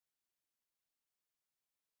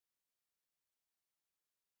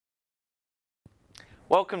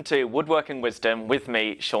Welcome to Woodworking Wisdom with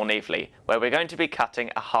me, Sean Evely, where we're going to be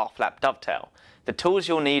cutting a half lap dovetail. The tools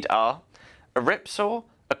you'll need are a rip saw,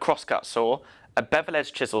 a crosscut saw, a bevel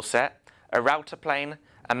edge chisel set, a router plane,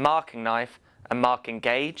 a marking knife, a marking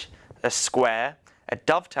gauge, a square, a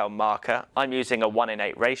dovetail marker, I'm using a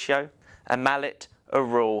 1:8 ratio, a mallet, a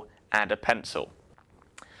rule and a pencil.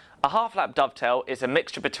 A half lap dovetail is a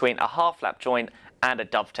mixture between a half lap joint and a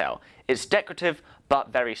dovetail. It's decorative but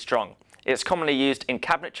very strong. It's commonly used in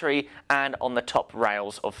cabinetry and on the top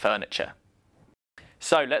rails of furniture.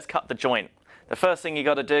 So let's cut the joint. The first thing you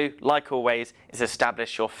got to do, like always, is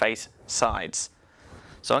establish your face sides.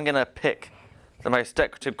 So I'm going to pick the most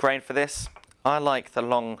decorative grain for this. I like the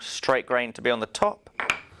long straight grain to be on the top.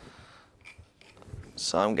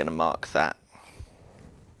 So I'm going to mark that.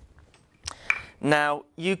 Now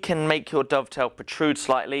you can make your dovetail protrude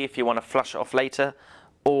slightly if you want to flush it off later,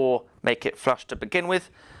 or make it flush to begin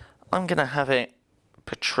with. I'm going to have it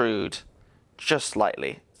protrude just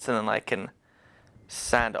slightly so then I can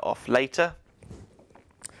sand it off later.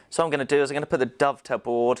 So what I'm going to do is I'm going to put the dovetail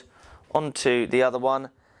board onto the other one,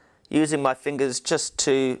 using my fingers just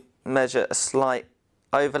to measure a slight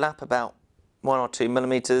overlap, about 1 or 2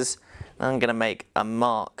 millimeters. And I'm going to make a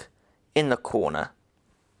mark in the corner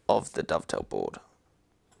of the dovetail board.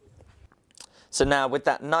 So now with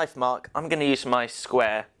that knife mark, I'm going to use my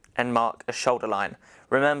square and mark a shoulder line.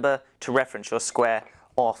 Remember to reference your square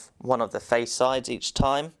off one of the face sides each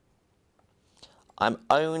time. I'm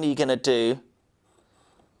only going to do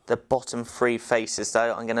the bottom 3 faces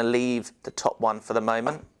though. I'm going to leave the top one for the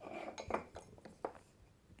moment.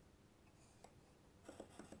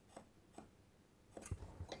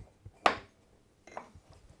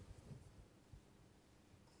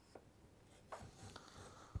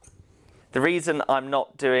 The reason I'm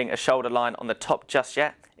not doing a shoulder line on the top just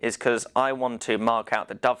yet is because I want to mark out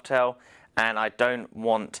the dovetail and I don't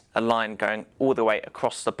want a line going all the way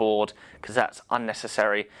across the board because that's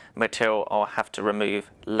unnecessary material I'll have to remove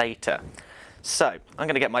later. So I'm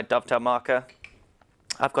going to get my dovetail marker.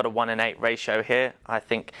 I've got a 1:8 ratio here. I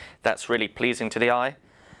think that's really pleasing to the eye.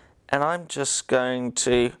 And I'm just going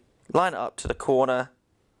to line it up to the corner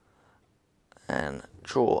and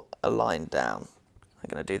draw a line down. I'm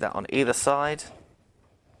going to do that on either side.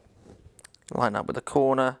 Line up with the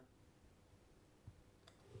corner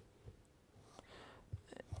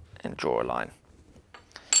and draw a line.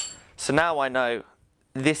 So now I know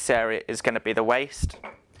this area is going to be the waist.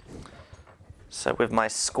 So with my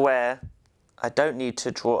square, I don't need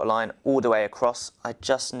to draw a line all the way across. I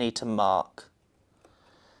just need to mark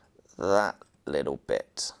that little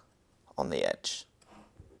bit on the edge.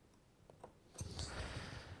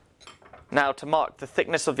 Now to mark the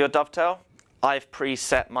thickness of your dovetail, I've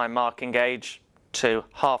preset my marking gauge to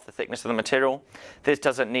half the thickness of the material. This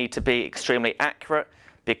doesn't need to be extremely accurate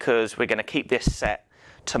because we're going to keep this set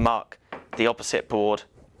to mark the opposite board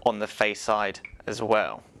on the face side as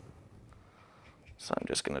well. So I'm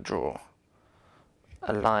just going to draw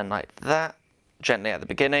a line like that, gently at the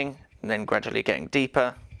beginning, and then gradually getting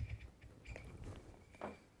deeper.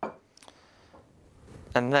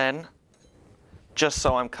 And then, just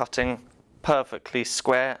so I'm cutting perfectly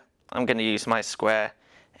square, I'm going to use my square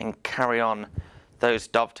and carry on those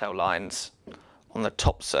dovetail lines on the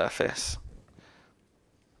top surface.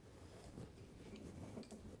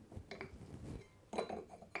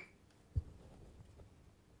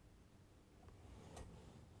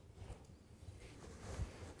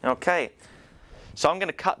 Okay, so I'm going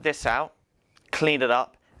to cut this out, clean it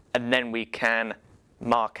up, and then we can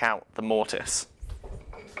mark out the mortise.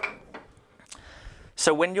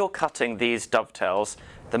 So when you're cutting these dovetails,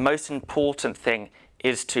 the most important thing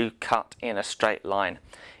is to cut in a straight line.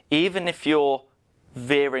 Even if you're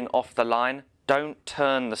veering off the line, don't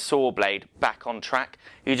turn the saw blade back on track.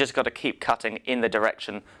 You just got to keep cutting in the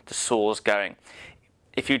direction the saw's going.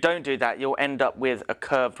 If you don't do that, you'll end up with a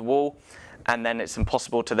curved wall, and then it's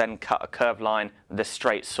impossible to then cut a curved line with a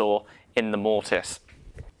straight saw in the mortise.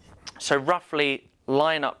 So roughly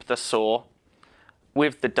line up the saw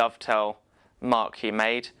with the dovetail mark you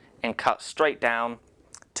made and cut straight down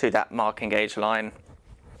to that marking gauge line.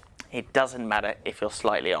 It doesn't matter if you're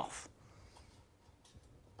slightly off.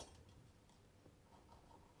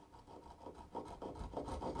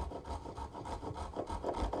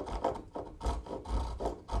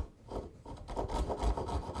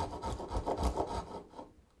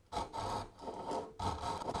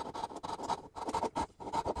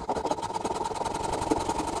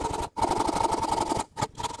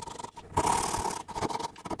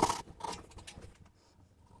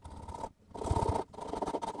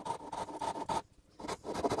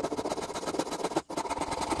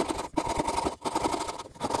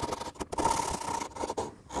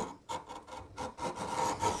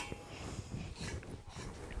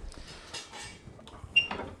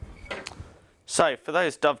 So for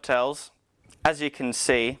those dovetails, as you can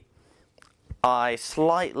see, I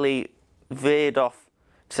slightly veered off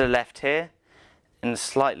to the left here and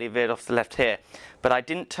slightly veered off to the left here. But I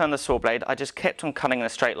didn't turn the saw blade, I just kept on cutting in a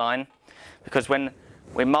straight line, because when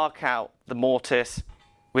we mark out the mortise,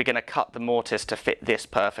 we're going to cut the mortise to fit this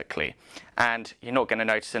perfectly. And you're not going to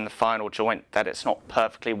notice in the final joint that it's not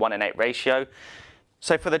perfectly 1:8 ratio.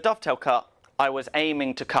 So for the dovetail cut, I was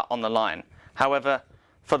aiming to cut on the line. However,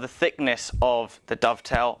 for the thickness of the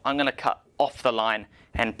dovetail, I'm going to cut off the line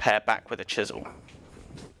and pare back with a chisel.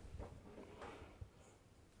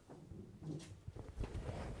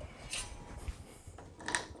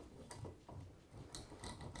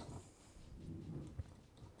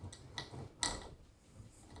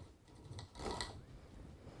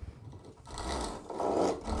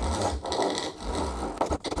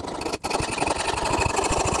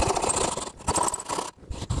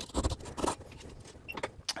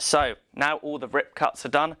 So now all the rip cuts are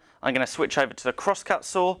done, I'm going to switch over to the crosscut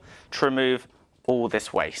saw to remove all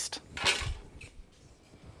this waste.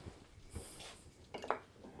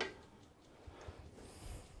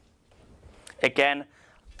 Again,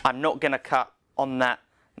 I'm not going to cut on that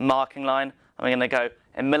marking line, I'm going to go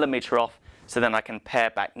a millimetre off so then I can pare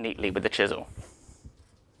back neatly with the chisel.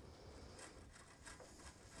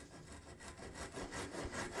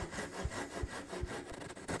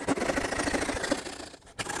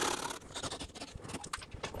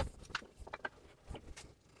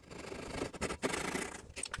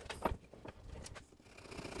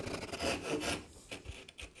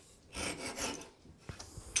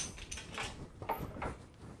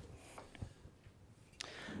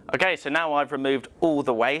 Okay, so now I've removed all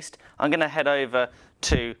the waste, I'm going to head over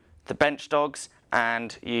to the bench dogs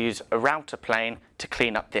and use a router plane to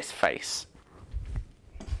clean up this face.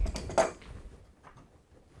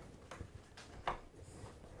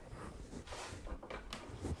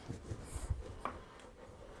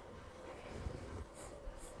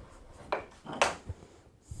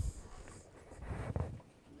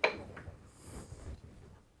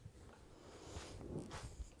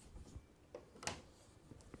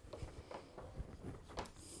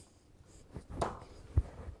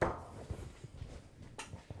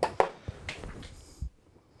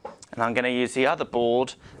 And I'm going to use the other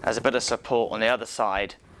board as a bit of support on the other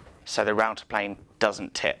side so the router plane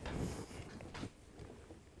doesn't tip.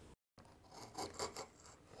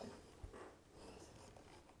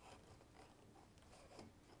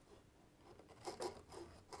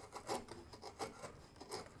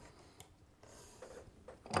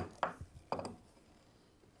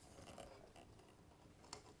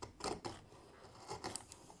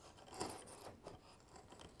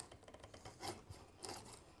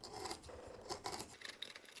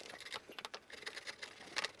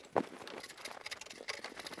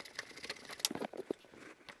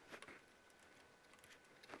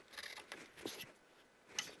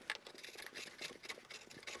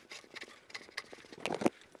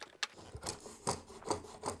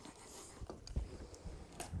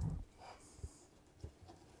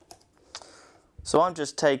 So I'm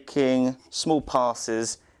just taking small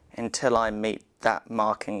passes until I meet that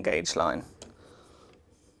marking gauge line.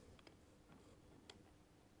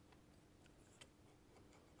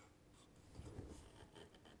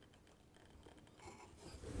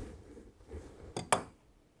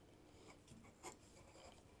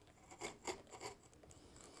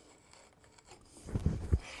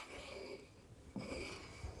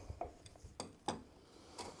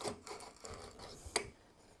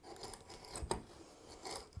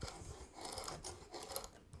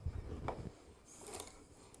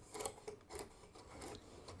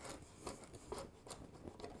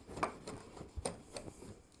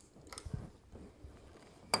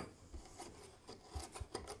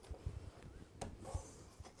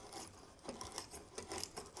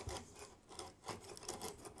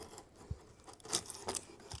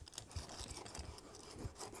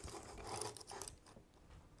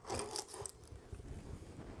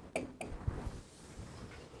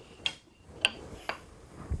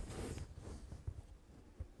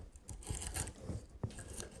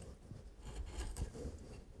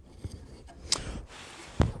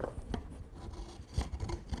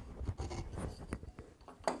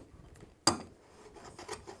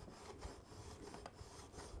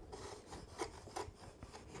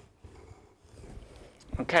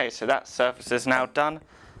 Okay, so that surface is now done.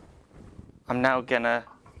 I'm now going to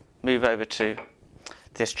move over to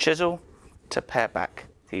this chisel to pare back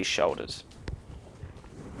these shoulders.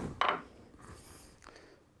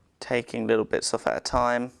 Taking little bits off at a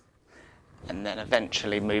time and then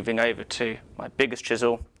eventually moving over to my biggest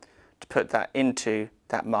chisel to put that into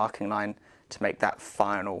that marking line to make that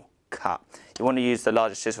final cut. You want to use the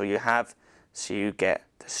largest chisel you have so you get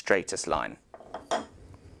the straightest line.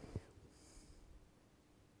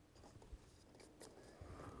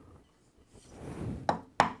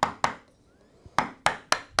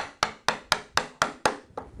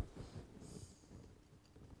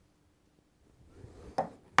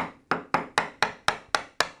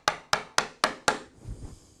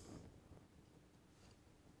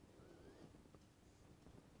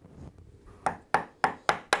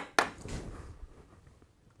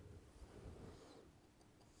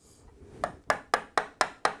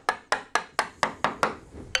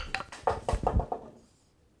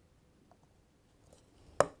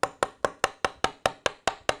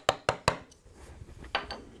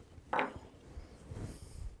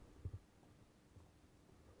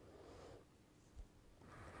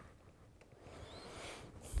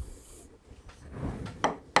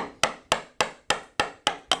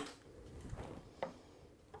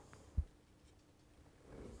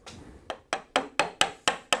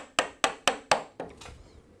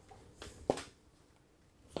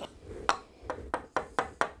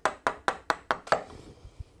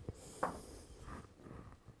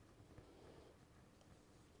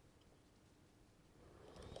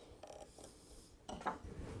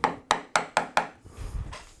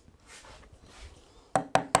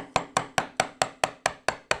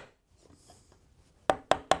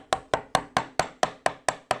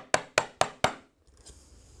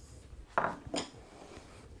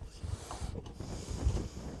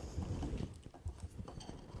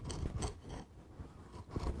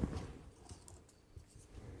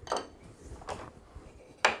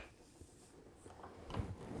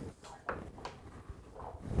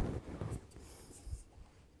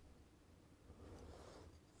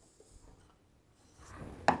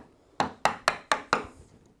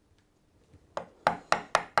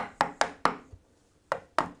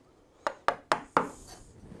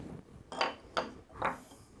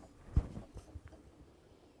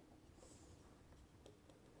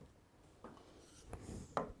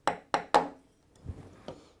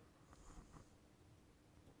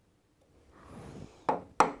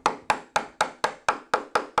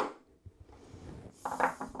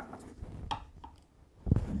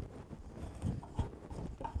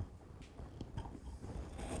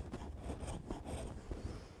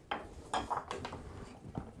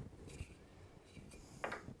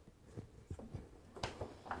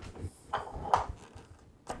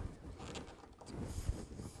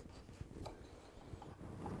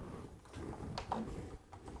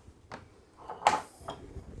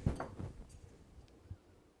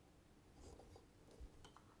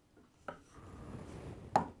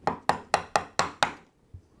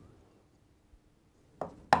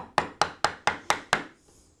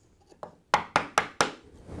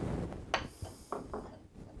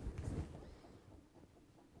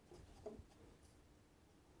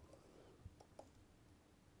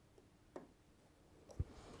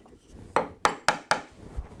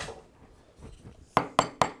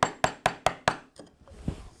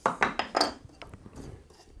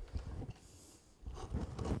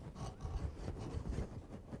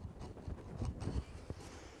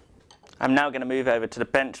 I'm now going to move over to the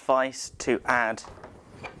bench vise to add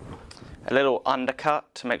a little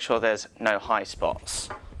undercut to make sure there's no high spots.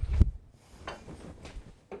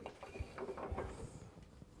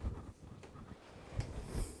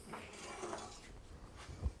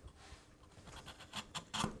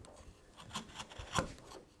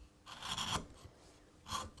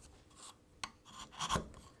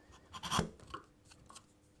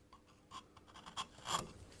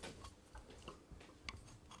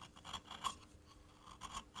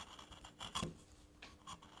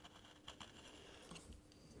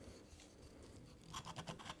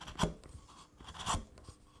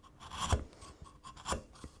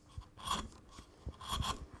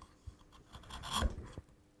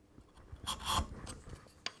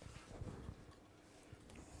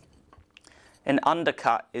 An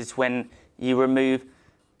undercut is when you remove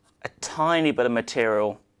a tiny bit of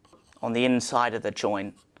material on the inside of the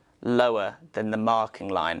joint, lower than the marking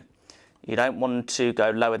line. You don't want to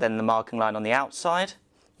go lower than the marking line on the outside.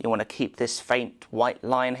 You want to keep this faint white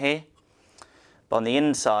line here. But on the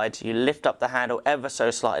inside, you lift up the handle ever so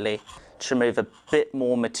slightly to remove a bit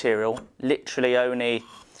more material, literally only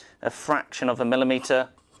a fraction of a millimetre.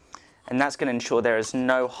 And that's going to ensure there is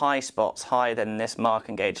no high spots higher than this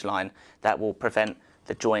marking gauge line that will prevent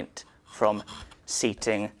the joint from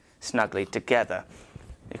seating snugly together.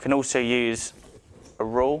 You can also use a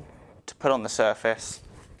rule to put on the surface,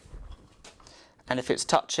 and if it's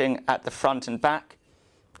touching at the front and back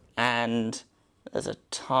and There's a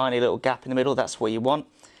tiny little gap in the middle, that's what you want.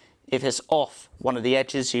 If it's off one of the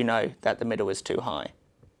edges, you know that the middle is too high.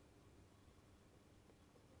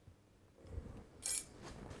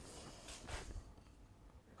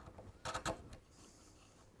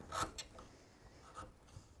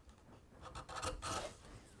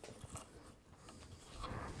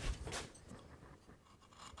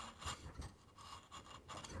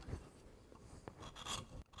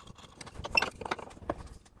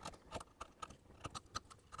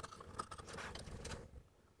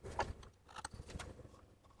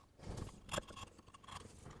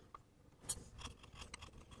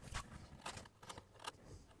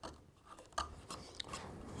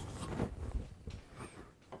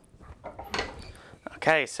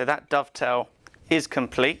 Okay, so that dovetail is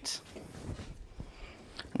complete.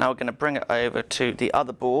 Now we're going to bring it over to the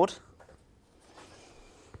other board.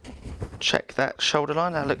 Check that shoulder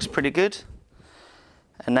line, that looks pretty good.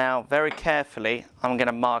 And now very carefully I'm going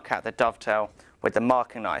to mark out the dovetail with the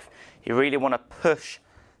marking knife. You really want to push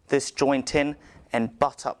this joint in and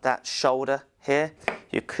butt up that shoulder here.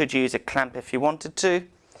 You could use a clamp if you wanted to.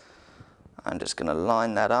 I'm just going to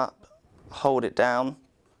line that up, hold it down.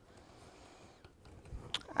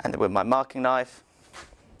 And with my marking knife,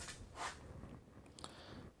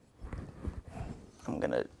 I'm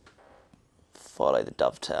going to follow the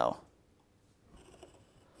dovetail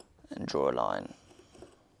and draw a line.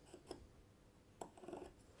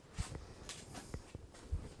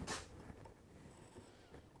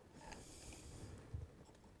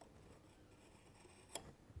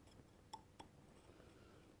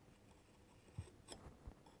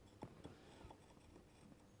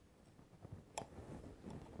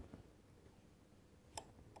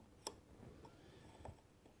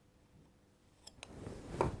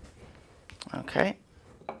 Okay,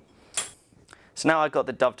 so now I've got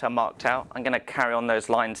the dovetail marked out. I'm going to carry on those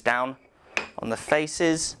lines down on the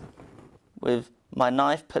faces with my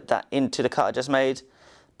knife, put that into the cut I just made,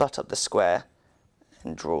 butt up the square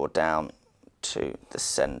and draw down to the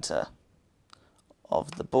center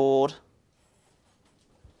of the board.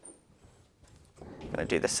 I'm going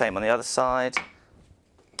to do the same on the other side,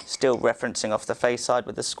 still referencing off the face side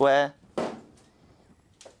with the square.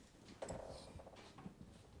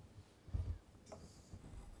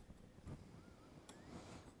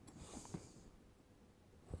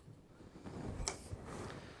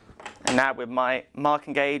 And now with my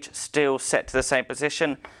marking gauge still set to the same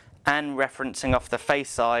position and referencing off the face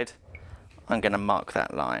side, I'm going to mark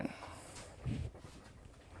that line.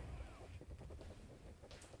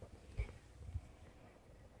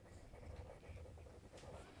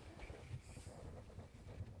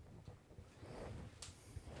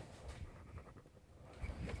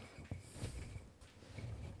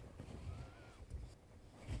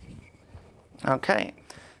 Okay,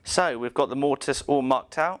 so we've got the mortise all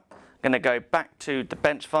marked out. I'm going to go back to the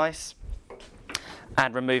bench vise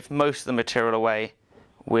and remove most of the material away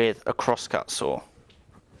with a crosscut saw.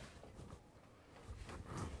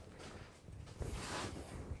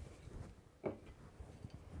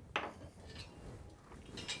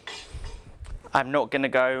 I'm not going to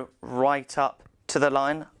go right up to the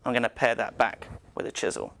line, I'm going to pare that back with a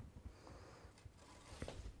chisel.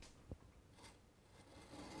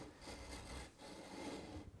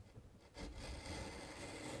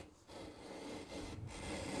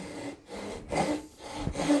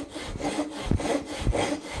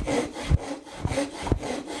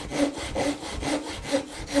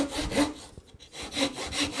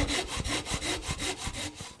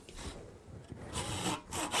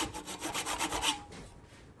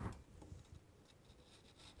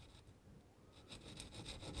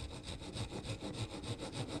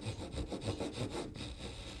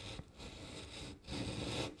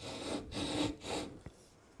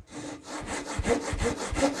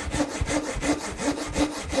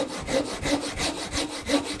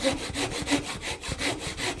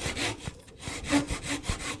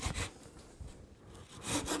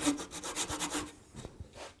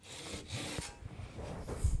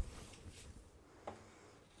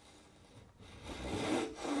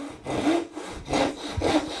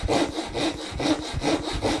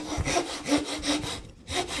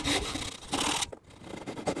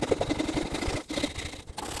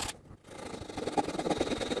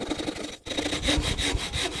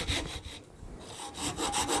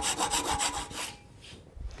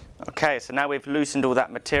 Okay, so now we've loosened all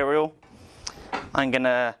that material. I'm going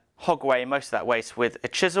to hog away most of that waste with a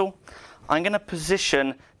chisel. I'm going to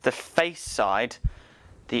position the face side,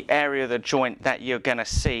 the area of the joint that you're going to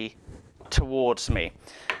see, towards me.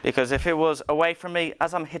 Because if it was away from me,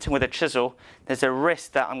 as I'm hitting with a chisel, there's a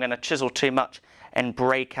risk that I'm going to chisel too much and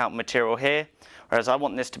break out material here. whereas I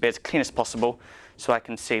want this to be as clean as possible so I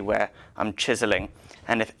can see where I'm chiseling.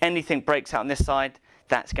 And if anything breaks out on this side,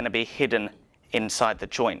 that's going to be hidden inside the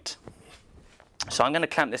joint. So I'm going to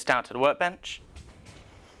clamp this down to the workbench.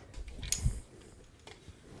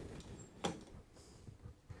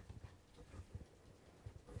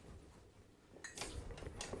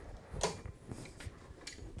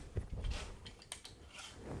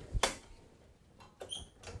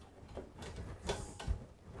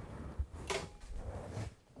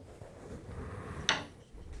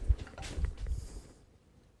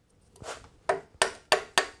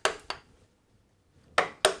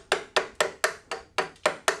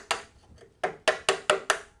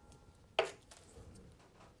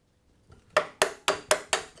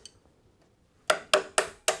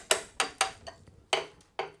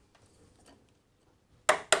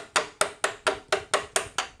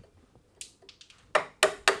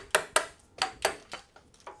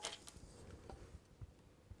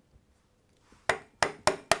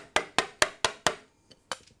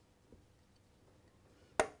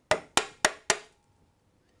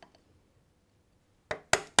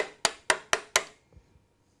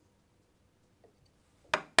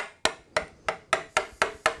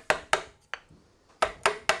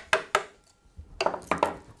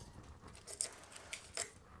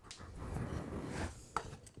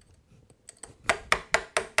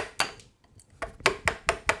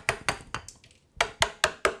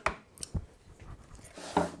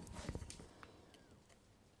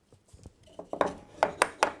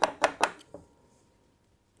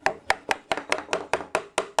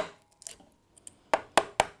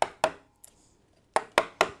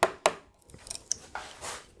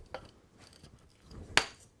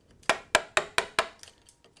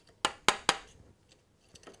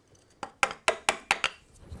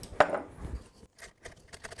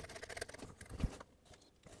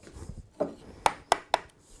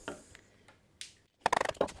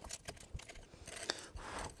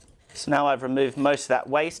 So now I've removed most of that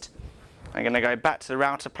waste, I'm going to go back to the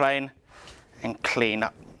router plane and clean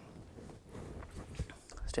up.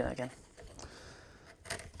 Let's do that again.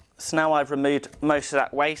 So now I've removed most of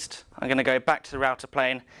that waste, I'm going to go back to the router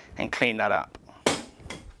plane and clean that up.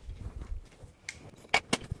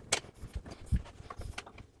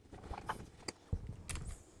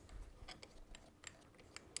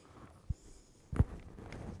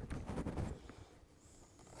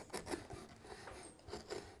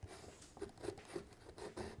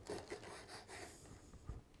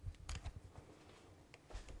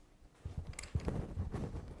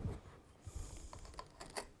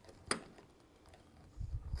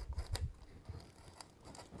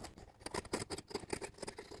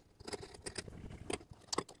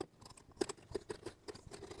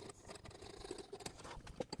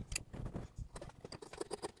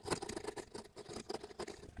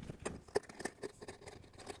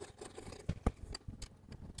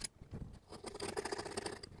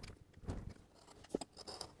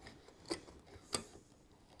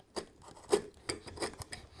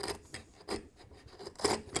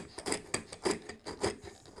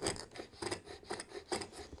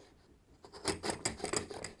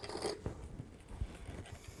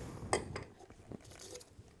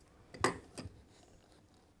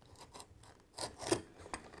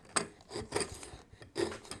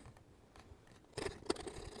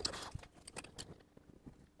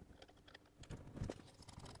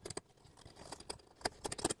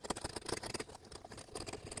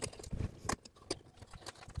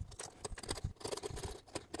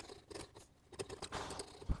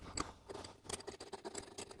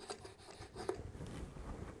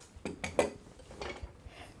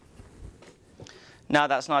 Now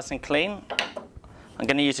that's nice and clean, I'm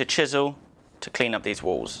going to use a chisel to clean up these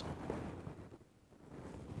walls.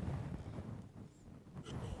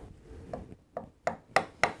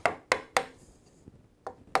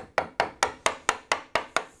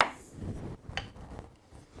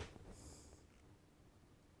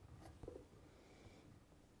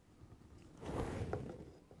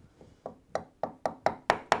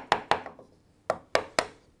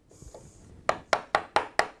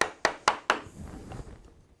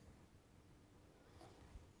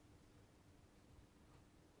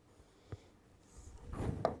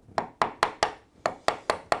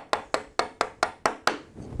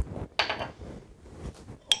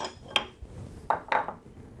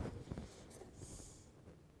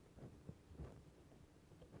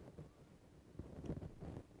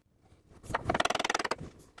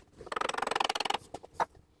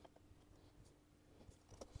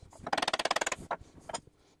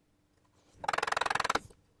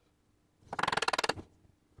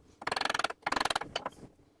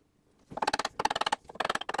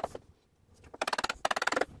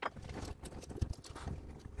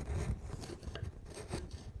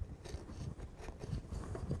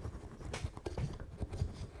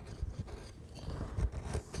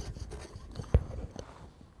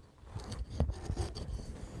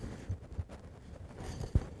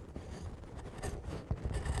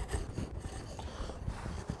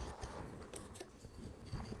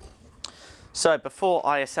 So before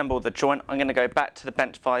I assemble the joint, I'm going to go back to the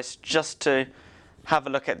bench vise just to have a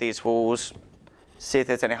look at these walls, see if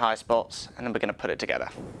there's any high spots, and then we're going to put it together.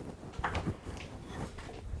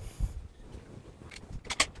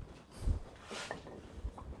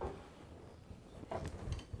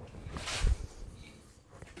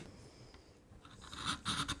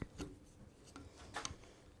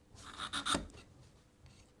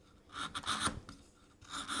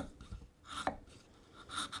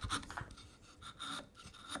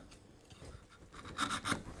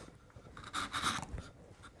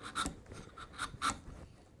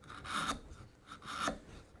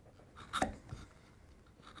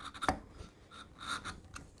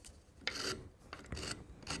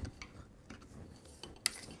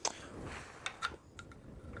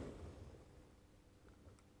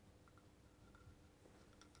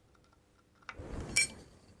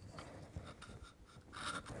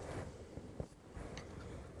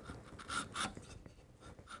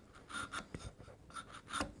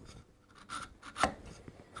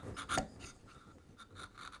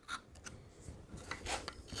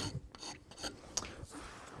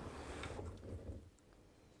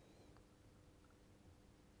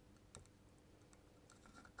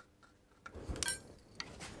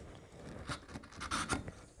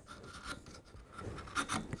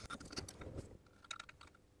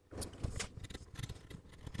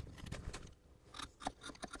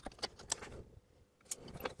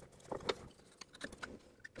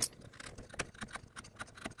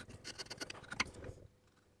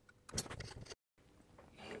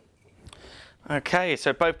 Okay,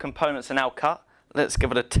 so both components are now cut. Let's give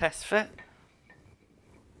it a test fit.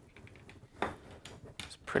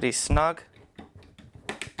 It's pretty snug.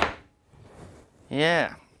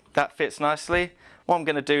 Yeah, that fits nicely. What I'm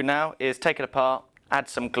going to do now is take it apart, add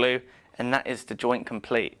some glue, and that is the joint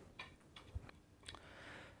complete.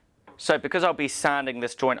 So because I'll be sanding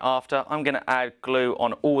this joint after, I'm going to add glue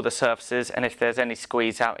on all the surfaces, and if there's any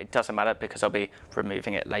squeeze out, it doesn't matter because I'll be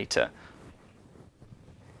removing it later.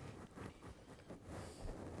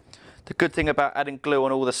 The good thing about adding glue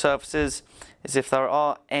on all the surfaces is if there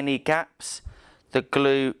are any gaps, the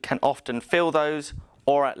glue can often fill those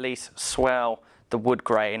or at least swell the wood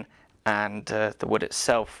grain, and the wood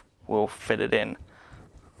itself will fit it in.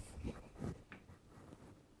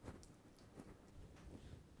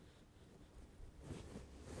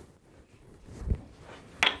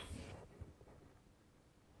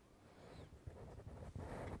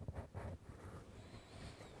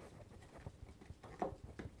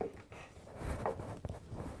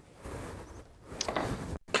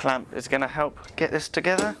 Clamp is going to help get this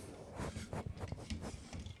together.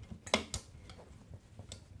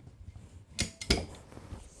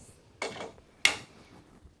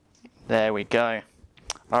 There we go.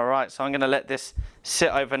 Alright, so I'm going to let this sit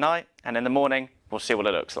overnight, and in the morning we'll see what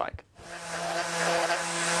it looks like.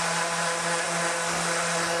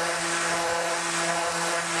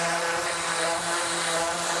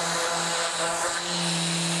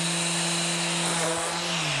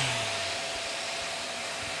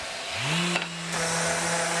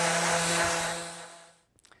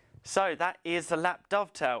 So that is the lap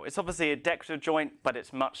dovetail. It's obviously a decorative joint, but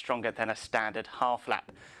it's much stronger than a standard half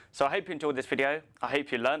lap. So I hope you enjoyed this video. I hope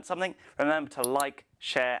you learned something. Remember to like,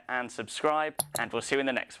 share and subscribe, and we'll see you in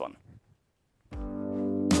the next one.